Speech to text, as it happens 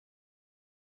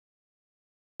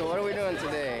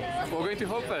to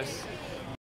help us.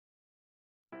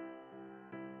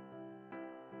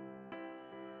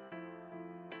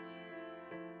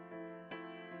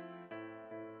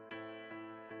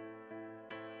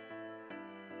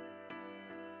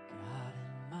 God in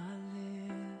my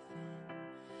living,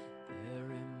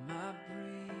 there in my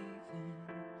breathing,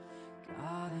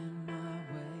 God in my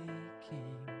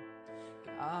waking,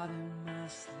 God in my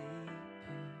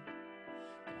sleeping,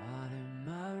 God in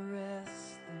my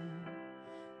resting,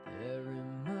 there in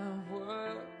my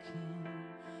working,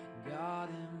 God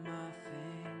in my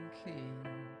thinking,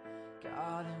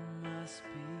 God in my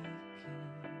speaking.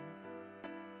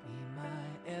 Be my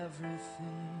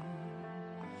everything,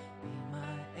 be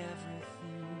my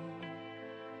everything,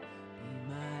 be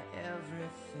my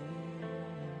everything,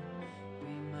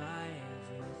 be my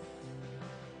everything.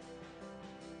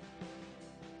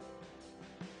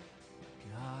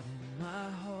 God in my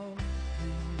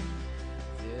hoping,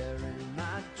 there in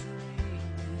my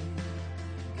dreaming,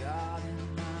 God in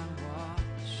my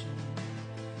watching,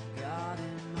 God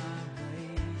in my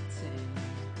waiting,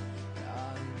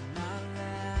 God in my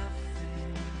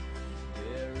laughing,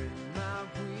 there in my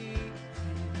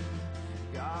weeping,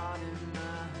 God in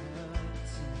my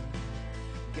hurting,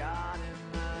 God in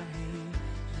my healing.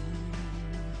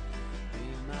 Be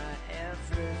my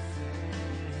everything,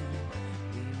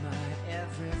 be my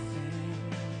everything,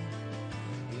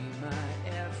 be my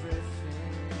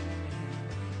everything,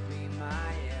 be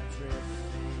my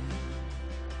everything.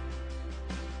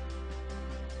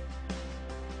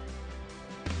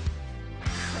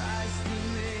 Christ in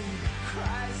me,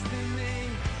 Christ in me,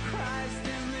 Christ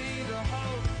in me, the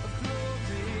hope of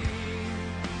glory.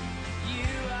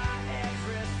 You are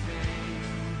everything.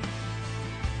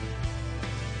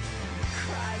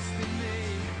 Christ in me,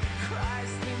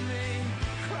 Christ in me,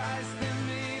 Christ in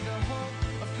me, the hope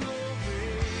of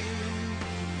glory.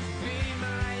 Be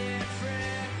my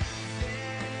everything,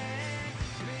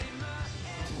 be my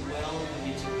Welcome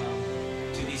you to come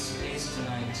to this place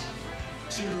tonight,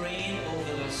 to reign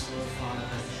over us, Lord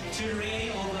Father, to reign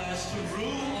over us, to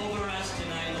rule over us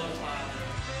tonight, Lord Father.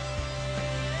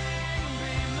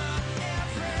 be my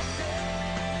everything,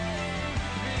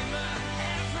 be my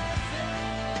everything,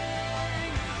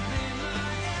 be my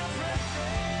everything,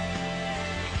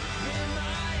 be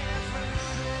my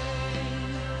everything.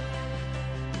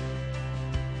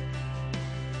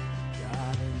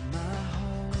 God in my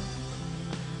hoping,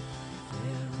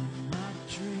 there in my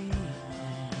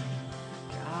dreaming,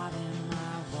 God in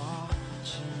my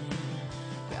watching,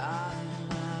 God in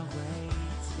my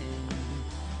waiting,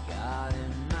 God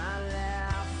in my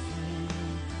laughing,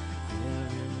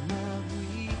 there in my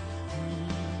weeping,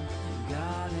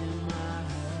 God in my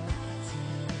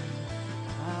hurting,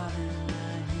 God in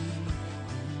my healing.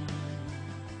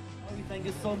 We thank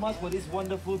you so much for this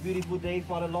wonderful, beautiful day,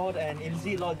 Father Lord. And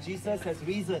indeed, Lord, Jesus has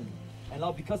risen. And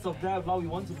Lord, because of that, Lord, we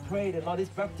want to pray that, Lord, this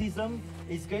baptism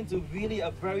is going to really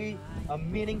a very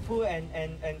meaningful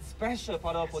and special,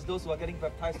 Father, for those who are getting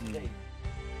baptized today.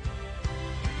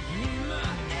 Be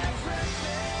my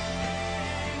everything,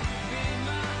 be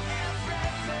my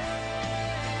everything,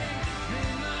 be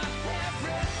my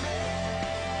everything,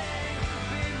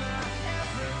 be my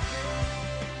everything.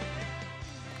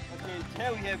 Okay,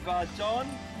 here we have John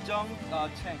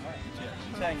Cheng, right?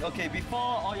 Cheng. Okay, before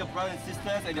all your brothers and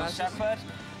sisters and your shepherd,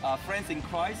 friends in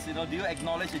Christ, do you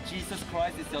acknowledge that Jesus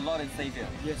Christ is your Lord and Savior?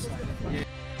 Yes, I do. Yeah.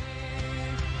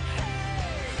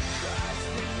 Christ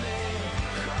in me,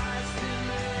 Christ in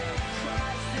me,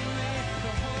 Christ in me,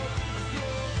 the hope of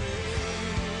glory.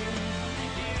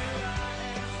 You are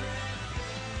everything.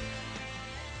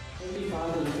 Heavenly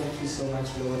Father, we thank you so much,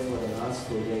 Lord, for the last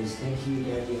 4 days. Thank you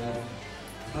that you have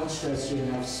touched us, you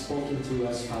have spoken to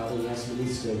us, Father, you have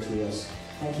ministered to us.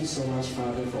 Thank you so much,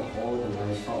 Father, for all the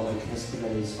life, for all the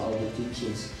testimonies, for all the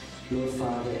teachings. Lord,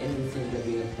 Father, everything that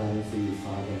we have done for you,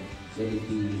 Father, let it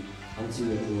be unto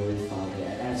your glory, Father.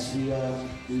 And as we are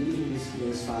leaving this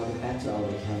place, Father, back to our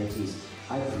localities,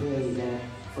 I pray that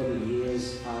for the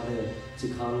years, Father, to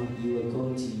come, you are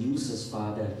going to use us,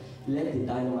 Father. Let the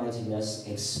dynamite in us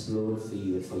explode for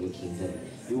you and for your kingdom.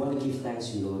 We want to give thanks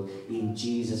to you, Lord. In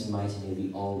Jesus' mighty name,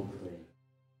 we all